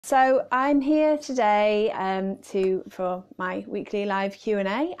So I'm here today for my weekly live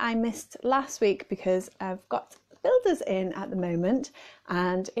Q&A. I missed last week because I've got builders in at the moment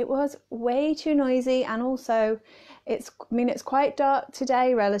and it was way too noisy, and also it's quite dark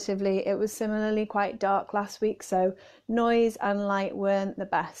today relatively. It was similarly quite dark last week, so noise and light weren't the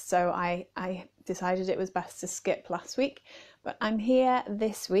best, so I decided it was best to skip last week. But I'm here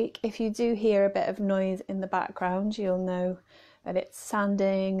this week. If you do hear a bit of noise in the background, you'll know that it's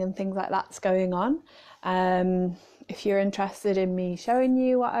sanding and things like that's going on. If you're interested in me showing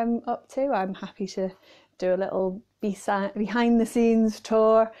you what I'm up to, I'm happy to do a little behind the scenes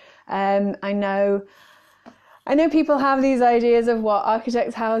tour. I know people have these ideas of what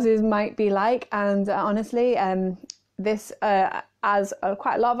architects' houses might be like, and honestly, quite a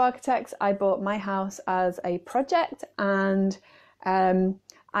lot of architects, I bought my house as a project, and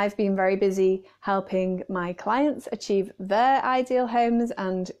I've been very busy helping my clients achieve their ideal homes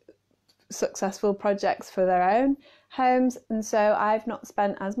and successful projects for their own homes, and so I've not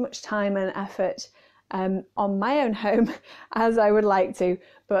spent as much time and effort on my own home as I would like to,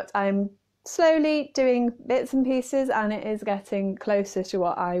 but I'm slowly doing bits and pieces, and it is getting closer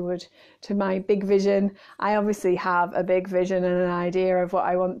to my big vision. I obviously have a big vision and an idea of what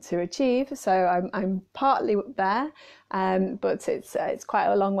I want to achieve, so I'm partly there, but it's quite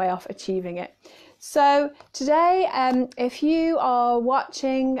a long way off achieving it. So today, if you are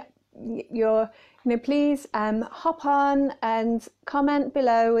watching, please hop on and comment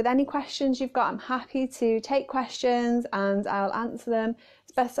below with any questions you've got. I'm happy to take questions and I'll answer them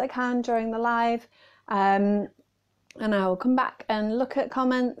as best I can during the live, and I'll come back and look at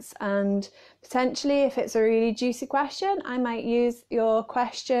comments, and potentially if it's a really juicy question, I might use your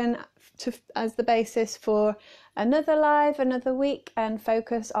question as the basis for another live another week and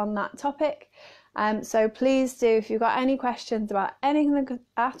focus on that topic. So please do, if you've got any questions about anything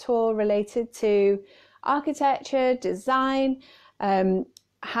at all related to architecture, design,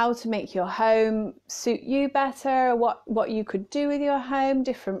 how to make your home suit you better, what you could do with your home,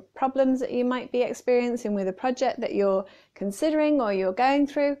 different problems that you might be experiencing with a project that you're considering or you're going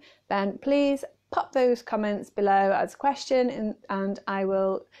through, then please pop those comments below as a question, and I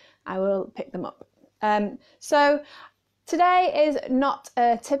will pick them up. So today is not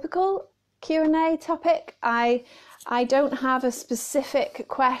a typical Q&A topic. I don't have a specific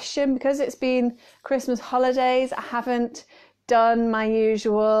question because it's been Christmas holidays. I haven't done my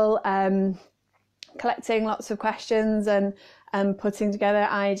usual collecting lots of questions and putting together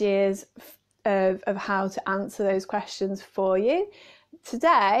ideas of how to answer those questions for you.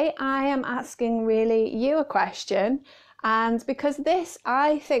 Today I am asking really you a question, and because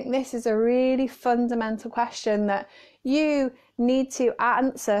I think this is a really fundamental question that you need to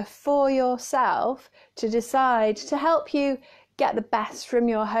answer for yourself to decide to help you get the best from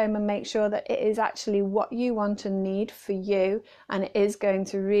your home and make sure that it is actually what you want and need for you, and it is going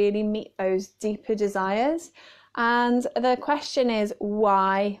to really meet those deeper desires. And the question is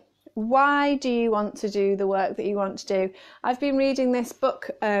why? Why do you want to do the work that you want to do? I've been reading this book,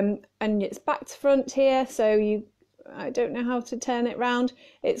 and it's back to front here, so I don't know how to turn it round.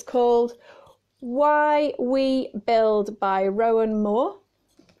 It's called Why We Build by Rowan Moore,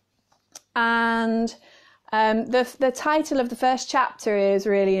 and the title of the first chapter is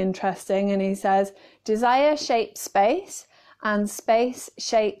really interesting, and he says, desire shapes space and space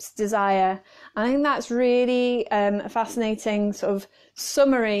shapes desire. I think that's really a fascinating sort of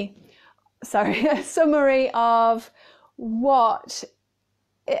summary of what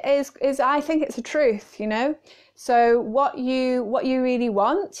it is. I think it's a truth, So what you really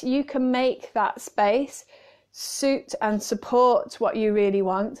want, you can make that space suit and support what you really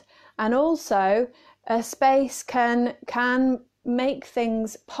want, and also a space can make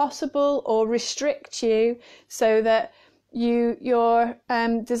things possible or restrict you so that your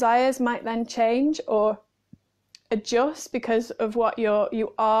desires might then change or adjust because of what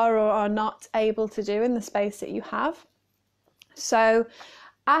you are or are not able to do in the space that you have. So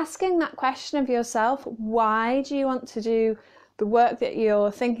asking that question of yourself, why do you want to do the work that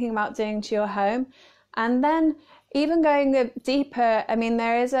you're thinking about doing to your home? And then even going deeper,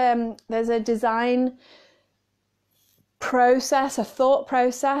 there's a design process, a thought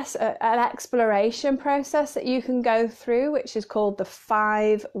process, an exploration process that you can go through, which is called the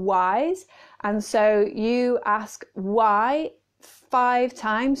 5 whys. And so you ask why 5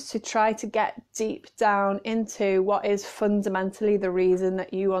 times to try to get deep down into what is fundamentally the reason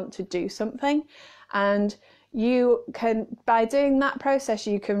that you want to do something. And you can, by doing that process,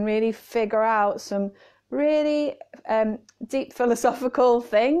 you can really figure out some really deep philosophical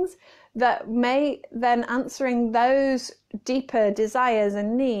things that may then answering those deeper desires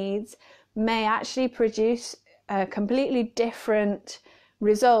and needs may actually produce a completely different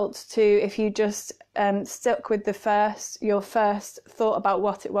results to if you just stuck with your first thought about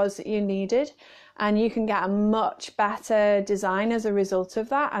what it was that you needed. And you can get a much better design as a result of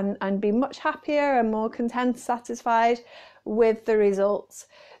that, and be much happier and more content, satisfied with the results.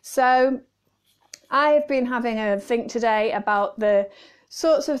 So I've been having a think today about the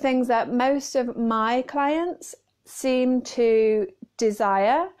sorts of things that most of my clients seem to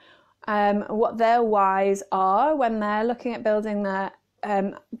desire, what their whys are when they're looking at building their,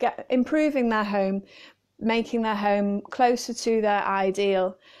 improving their home, making their home closer to their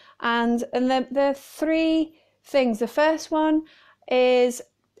ideal. And the three things, the first one is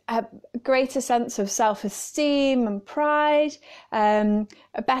a greater sense of self-esteem and pride, a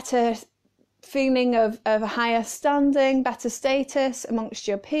better feeling of a higher standing, better status amongst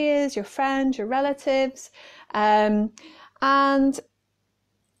your peers, your friends, your relatives, and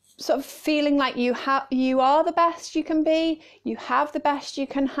sort of feeling like you are the best you can be, you have the best you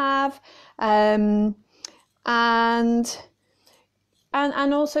can have, and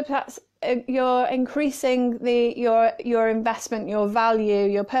also perhaps you're increasing your investment, your value,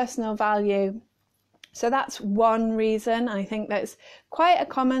 your personal value. So that's one reason. I think that's quite a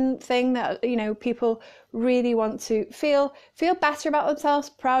common thing that, you know, people really want to feel better about themselves,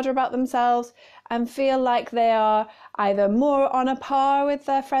 prouder about themselves, and feel like they are either more on a par with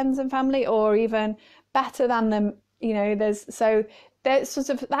their friends and family or even better than them. You know, there's sort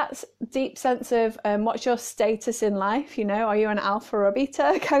of that deep sense of what's your status in life, you know, are you an alpha or a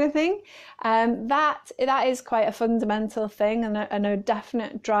beta kind of thing? That is quite a fundamental thing, and a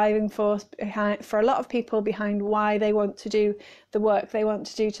definite driving force for a lot of people behind why they want to do the work they want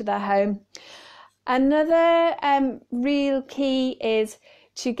to do to their home. Another real key is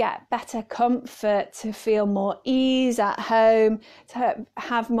to get better comfort, to feel more ease at home, to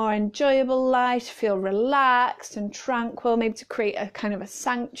have more enjoyable life, to feel relaxed and tranquil, maybe to create a kind of a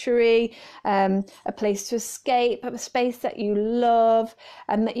sanctuary, a place to escape, a space that you love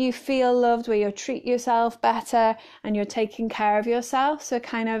and that you feel loved, where you treat yourself better and you're taking care of yourself. So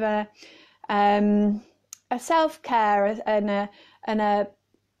kind of a self-care and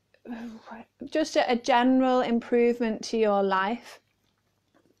just a general improvement to your life.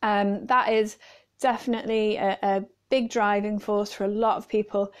 That is definitely a big driving force for a lot of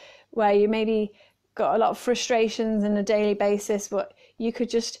people, where you maybe got a lot of frustrations on a daily basis, but you could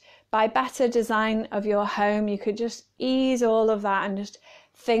just, by better design of your home, you could just ease all of that, and just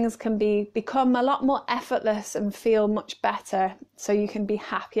things can become a lot more effortless and feel much better, so you can be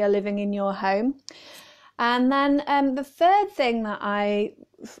happier living in your home. And then the third thing that I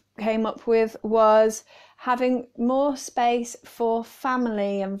came up with was having more space for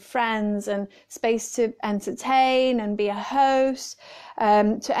family and friends, and space to entertain and be a host,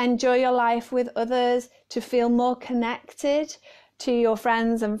 to enjoy your life with others, to feel more connected to your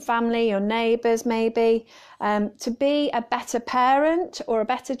friends and family, your neighbours maybe, to be a better parent or a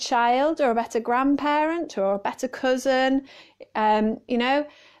better child or a better grandparent or a better cousin, you know,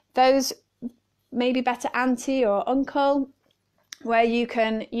 those maybe better auntie or uncle, where you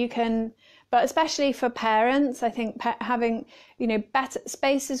can, but especially for parents, I think having, you know, better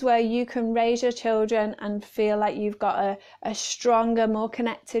spaces where you can raise your children and feel like you've got a stronger, more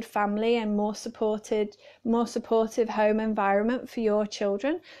connected family and more supportive home environment for your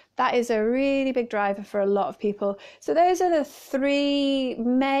children. That is a really big driver for a lot of people. So those are the three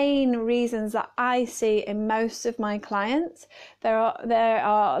main reasons that I see in most of my clients. There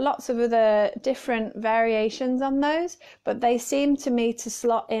are lots of other different variations on those, but they seem to me to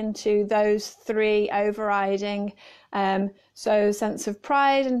slot into those three overriding. So sense of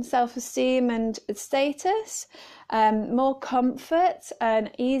pride and self-esteem and status, more comfort, an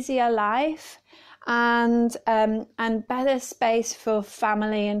easier life, and better space for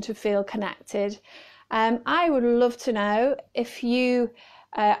family and to feel connected. I would love to know if you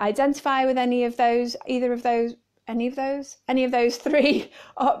identify with any of those three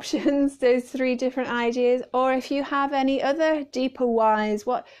options, those three different ideas, or if you have any other deeper whys.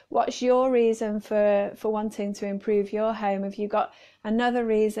 What's your reason for wanting to improve your home? Have you got another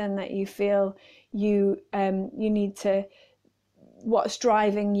reason that you feel you need to, what's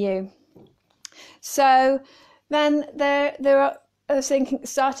driving you? So then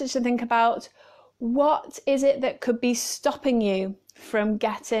started to think about, what is it that could be stopping you from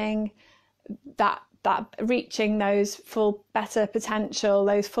getting reaching those full potential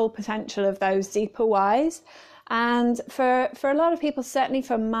of those deeper whys. And for a lot of people, certainly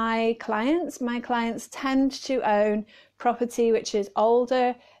for my clients tend to own property which is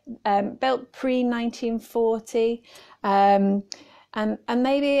older built pre-1940. And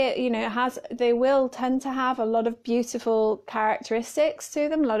maybe, you know, they will tend to have a lot of beautiful characteristics to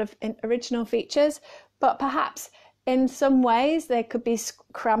them, a lot of original features, but perhaps in some ways they could be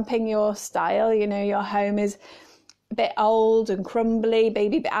cramping your style. You know, your home is a bit old and crumbly,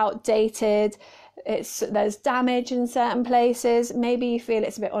 maybe a bit outdated. There's damage in certain places. Maybe you feel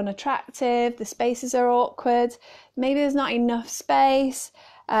it's a bit unattractive. The spaces are awkward. Maybe there's not enough space.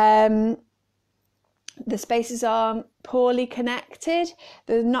 The spaces are poorly connected.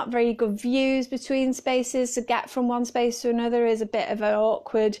 There's not very good views between spaces. To get from one space to another is a bit of an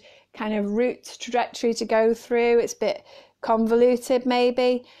awkward kind of route trajectory to go through. It's a bit convoluted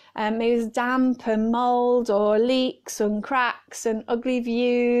maybe. Maybe there's damp and mould or leaks and cracks and ugly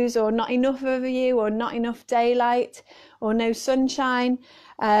views, or not enough of a view, or not enough daylight, or no sunshine.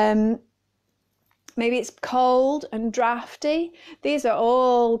 Maybe it's cold and drafty. These are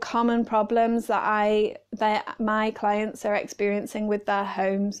all common problems that my clients are experiencing with their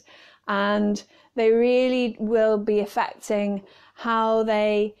homes, and they really will be affecting how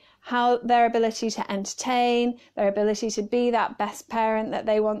their ability to entertain, their ability to be that best parent that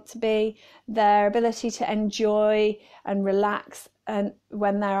they want to be, their ability to enjoy and relax and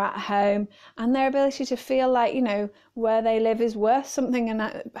when they're at home, and their ability to feel like, you know, where they live is worth something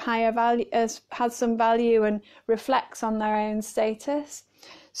and higher value, has some value and reflects on their own status.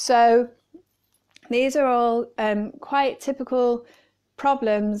 So these are all quite typical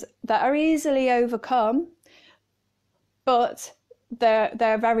problems that are easily overcome, but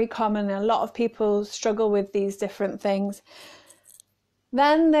they're very common, and a lot of people struggle with these different things.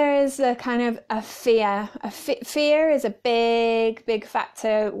 Then there is a kind of a fear. Fear is a big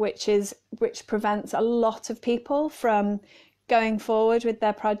factor which prevents a lot of people from going forward with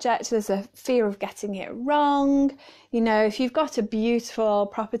their project. There's a fear of getting it wrong. You know, if you've got a beautiful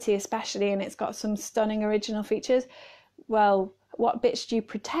property especially and it's got some stunning original features, well, what bits do you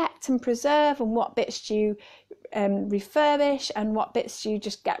protect and preserve, and what bits do you refurbish, and what bits do you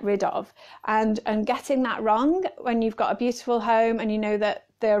just get rid of? And getting that wrong when you've got a beautiful home and you know that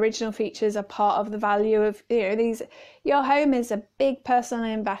the original features are part of the value of, you know, your home is a big personal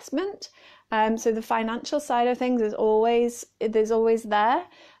investment. So the financial side of things is always there.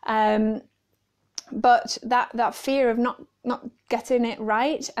 But that fear of not getting it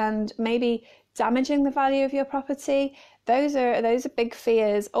right and maybe damaging the value of your property, those are big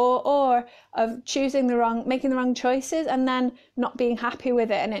fears, or of making the wrong choices and then not being happy with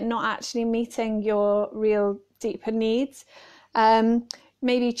it and it not actually meeting your real deeper needs.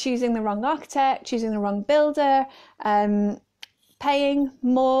 Maybe choosing the wrong architect, choosing the wrong builder, paying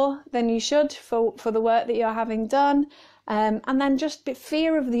more than you should for the work that you're having done, and then just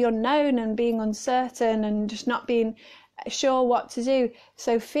fear of the unknown and being uncertain and just not being sure what to do.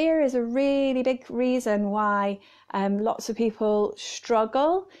 So fear is a really big reason why lots of people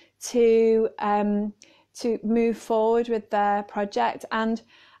struggle to move forward with their project. And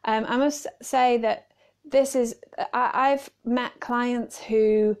I must say that I've met clients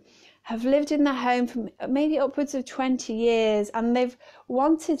who have lived in their home for maybe upwards of 20 years, and they've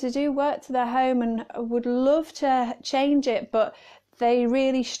wanted to do work to their home and would love to change it, but they're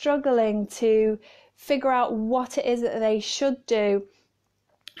really struggling to figure out what it is that they should do.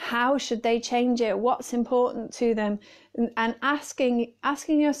 How should they change it? What's important to them? And asking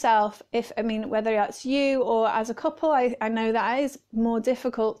yourself, whether that's you or as a couple, I know that is more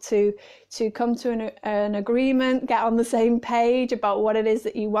difficult to come to an agreement, get on the same page about what it is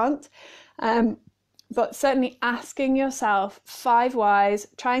that you want. But certainly asking yourself 5 whys,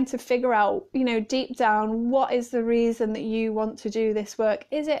 trying to figure out, deep down, what is the reason that you want to do this work?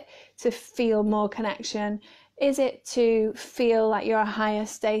 Is it to feel more connection? Is it to feel like you're a higher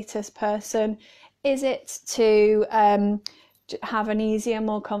status person? Is it to have an easier,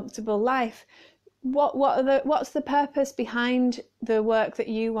 more comfortable life? What's the purpose behind the work that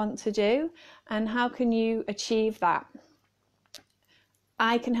you want to do, and how can you achieve that?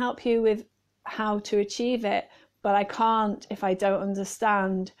 I can help you with how to achieve it, but I can't if I don't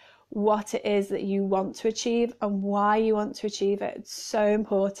understand what it is that you want to achieve and why you want to achieve it. It's so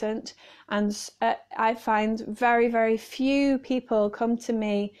important. And I find very, very few people come to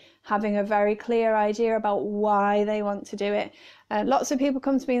me having a very clear idea about why they want to do it. Lots of people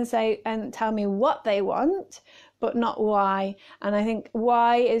come to me and tell me what they want, but not why. And I think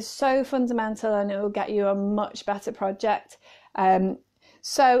why is so fundamental, and it will get you a much better project.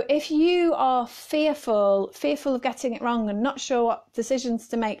 So if you are fearful of getting it wrong and not sure what decisions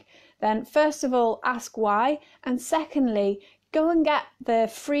to make, then first of all, ask why. And secondly, go and get the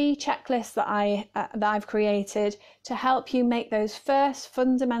free checklist that I've created to help you make those first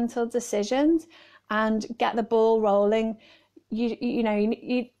fundamental decisions and get the ball rolling.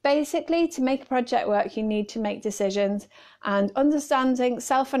 You basically, to make a project work, you need to make decisions, and understanding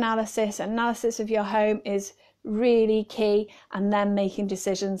self-analysis, analysis of your home is really key, and then making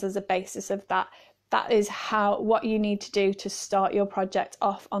decisions as a basis of that. That is what you need to do to start your project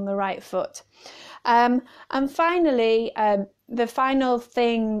off on the right foot. And finally, the final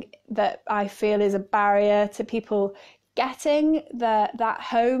thing that I feel is a barrier to people getting that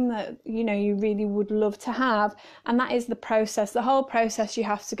home that you really would love to have, and that is the process, the whole process you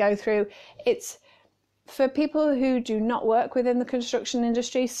have to go through. It's for people who do not work within the construction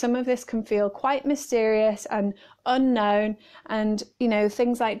industry, some of this can feel quite mysterious and unknown, and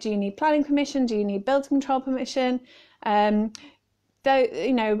things like, do you need planning permission, do you need building control permission? Though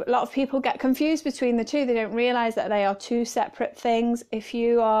a lot of people get confused between the two. They don't realize that they are two separate things. If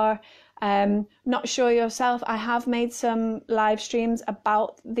you are not sure yourself, I have made some live streams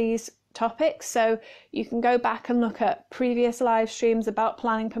about these topics, so you can go back and look at previous live streams about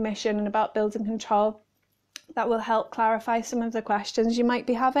planning permission and about building control. That will help clarify some of the questions you might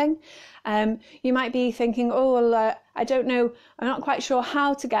be having. You might be thinking, oh well, I don't know, I'm not quite sure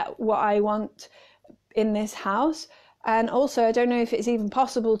how to get what I want in this house, and also I don't know if it's even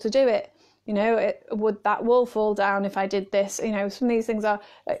possible to do it. Would that wall fall down if I did this? Some of these things are,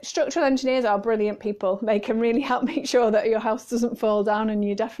 structural engineers are brilliant people. They can really help make sure that your house doesn't fall down, and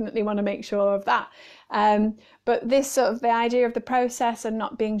you definitely want to make sure of that. But this sort of the idea of the process and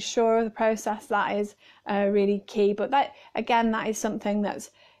not being sure of the process, that is really key. But that is something that's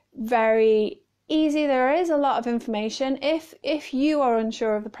very easy. There is a lot of information. If you are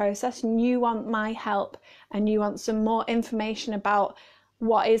unsure of the process and you want my help and you want some more information about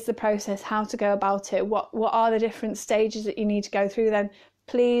what is the process, how to go about it, what are the different stages that you need to go through, then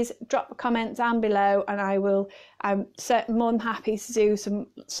please drop a comment down below, and I'm more than happy to do some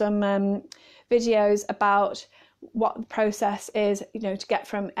videos about what the process is, to get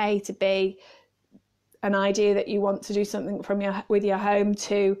from A to B, an idea that you want to do something with your home,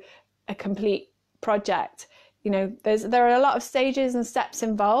 to a complete project. There are a lot of stages and steps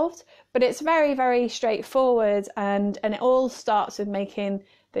involved, but it's very, very straightforward, and it all starts with making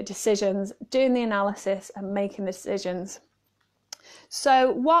the decisions, doing the analysis and making the decisions.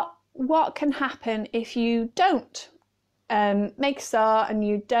 So what can happen if you don't make a start and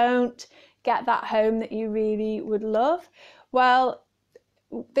you don't get that home that you really would love? Well,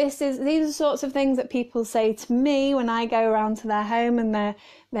 these are sorts of things that people say to me when I go around to their home, and they're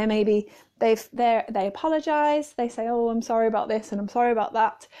maybe they apologise. They say, oh, I'm sorry about this and I'm sorry about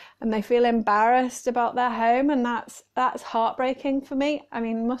that, and they feel embarrassed about their home, and that's heartbreaking for me. I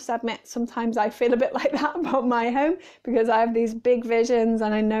mean, must admit, sometimes I feel a bit like that about my home, because I have these big visions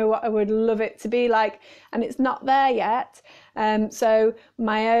and I know what I would love it to be like, and it's not there yet. So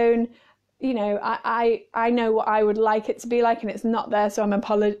my own, I know what I would like it to be like, and it's not there. So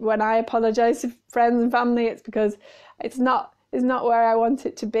when I apologise to friends and family, it's because it's not where I want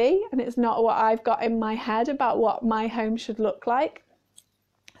it to be, and it's not what I've got in my head about what my home should look like.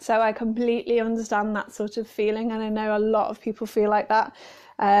 So I completely understand that sort of feeling, and I know a lot of people feel like that.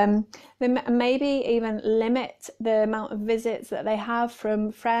 They maybe even limit the amount of visits that they have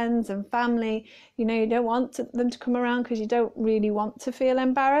from friends and family. You don't want them to come around because you don't really want to feel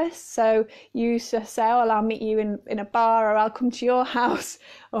embarrassed. So you just say, oh, well, I'll meet you in a bar, or I'll come to your house,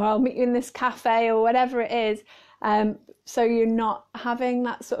 or I'll meet you in this cafe, or whatever it is. So you're not having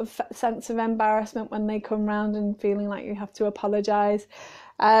that sort of sense of embarrassment when they come round and feeling like you have to apologise.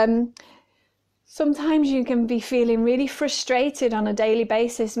 Sometimes you can be feeling really frustrated on a daily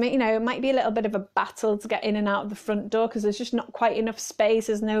basis. It might be a little bit of a battle to get in and out of the front door because there's just not quite enough space.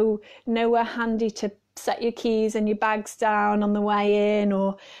 There's nowhere handy to set your keys and your bags down on the way in,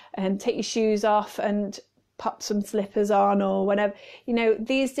 or take your shoes off and pop some slippers on, or whatever.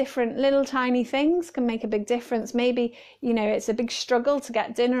 These different little tiny things can make a big difference. Maybe it's a big struggle to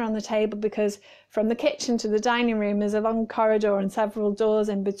get dinner on the table because from the kitchen to the dining room there's a long corridor and several doors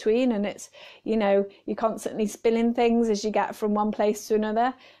in between, and it's you're constantly spilling things as you get from one place to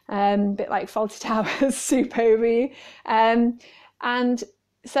another, a bit like Fawlty Towers soup over you, and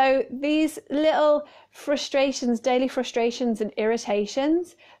so these little frustrations, daily frustrations and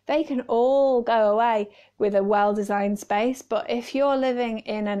irritations, they can all go away with a well-designed space. But if you're living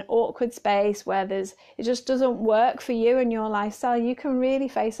in an awkward space where it just doesn't work for you and your lifestyle, you can really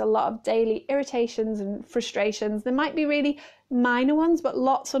face a lot of daily irritations and frustrations. There might be really minor ones, but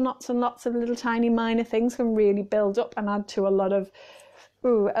lots and lots and lots of little tiny minor things can really build up and add to a lot of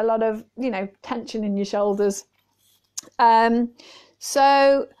tension in your shoulders.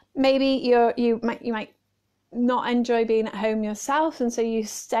 So maybe you might not enjoy being at home yourself, and so you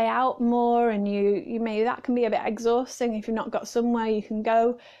stay out more, and you maybe that can be a bit exhausting if you've not got somewhere you can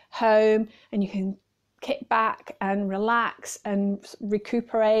go home and you can kick back and relax and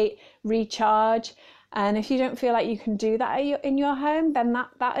recuperate, recharge. And if you don't feel like you can do that in your home, then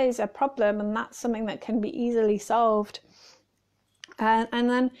that is a problem, and that's something that can be easily solved. And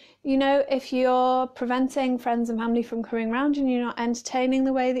then, if you're preventing friends and family from coming around and you're not entertaining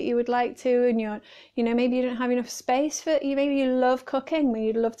the way that you would like to, and maybe you don't have enough space for you, maybe you love cooking, but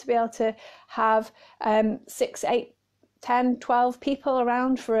you'd love to be able to have 6, 8, 10, 12 people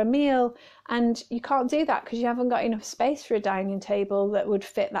around for a meal, and you can't do that because you haven't got enough space for a dining table that would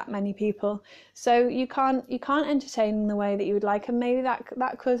fit that many people. So you can't entertain in the way that you would like, and maybe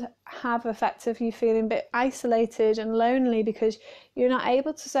that could have effects of you feeling a bit isolated and lonely because you're not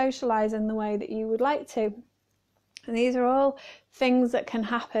able to socialize in the way that you would like to. And these are all things that can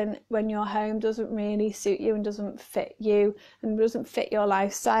happen when your home doesn't really suit you and doesn't fit you and doesn't fit your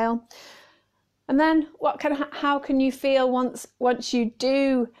lifestyle. And then how can you feel once you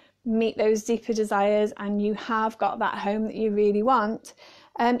do meet those deeper desires and you have got that home that you really want?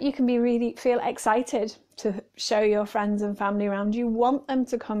 You can feel excited to show your friends and family around. You want them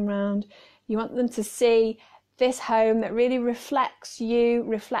to come round. You want them to see this home that really reflects you,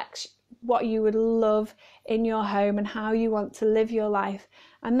 reflects what you would love in your home and how you want to live your life.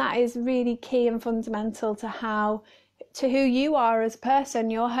 And that is really key and fundamental to who you are as a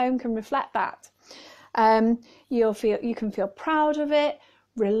person. Your home can reflect that. You can feel proud of it,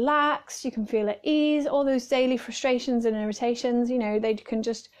 relaxed, you can feel at ease. All those daily frustrations and irritations, they can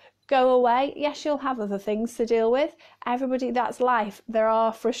just go away. Yes, you'll have other things to deal with. Everybody, that's life. There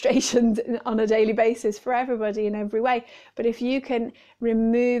are frustrations on a daily basis for everybody in every way. But if you can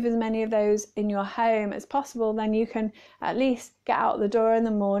remove as many of those in your home as possible, then you can at least get out the door in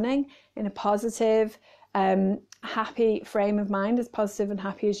the morning in a positive, happy frame of mind, as positive and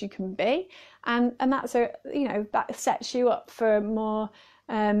happy as you can be, and that's that sets you up for more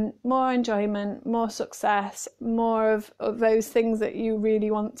enjoyment, more success, more of those things that you really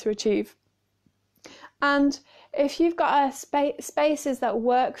want to achieve. And if you've got spaces that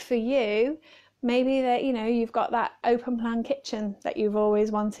work for you, maybe that you've got that open plan kitchen that you've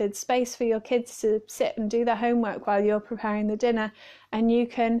always wanted, space for your kids to sit and do their homework while you're preparing the dinner, and you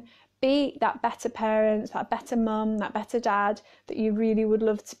can be that better parent, that better mum, that better dad that you really would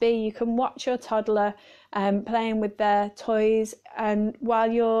love to be. You can watch your toddler playing with their toys, and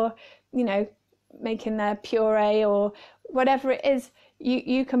while you're, making their puree or whatever it is,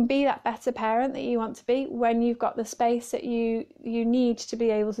 you can be that better parent that you want to be when you've got the space that you need to be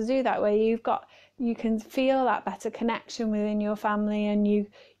able to do that, where you can feel that better connection within your family, and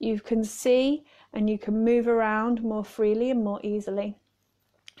you can see and you can move around more freely and more easily.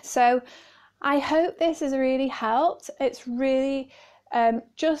 So I hope this has really helped. It's really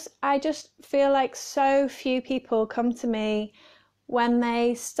I just feel like so few people come to me when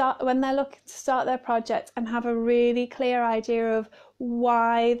they're looking to start their project and have a really clear idea of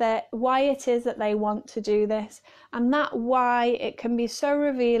why it is that they want to do this. And that why, it can be so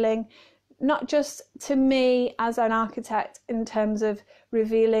revealing, not just to me as an architect in terms of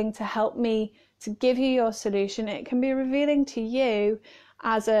revealing to help me to give you your solution, it can be revealing to you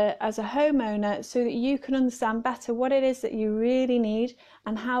as a homeowner, so that you can understand better what it is that you really need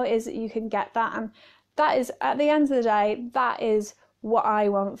and how it is that you can get that. And that is, at the end of the day, that is what I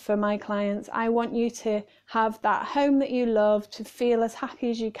want for my clients. I want you to have that home that you love, to feel as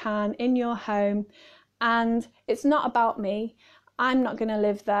happy as you can in your home. And it's not about me. I'm not going to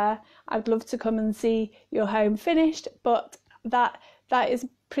live there. I'd love to come and see your home finished, but that is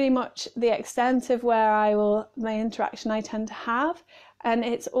pretty much the extent of my interaction I tend to have. And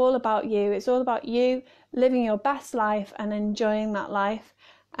it's all about you. It's all about you living your best life and enjoying that life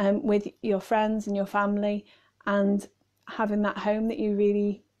with your friends and your family, and having that home that you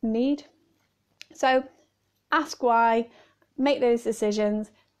really need. So ask why, make those decisions,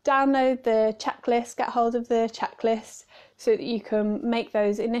 download the checklist, get hold of the checklist so that you can make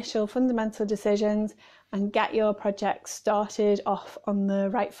those initial fundamental decisions and get your project started off on the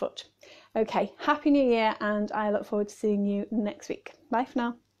right foot. Okay, Happy New Year, and I look forward to seeing you next week. Bye for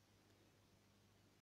now.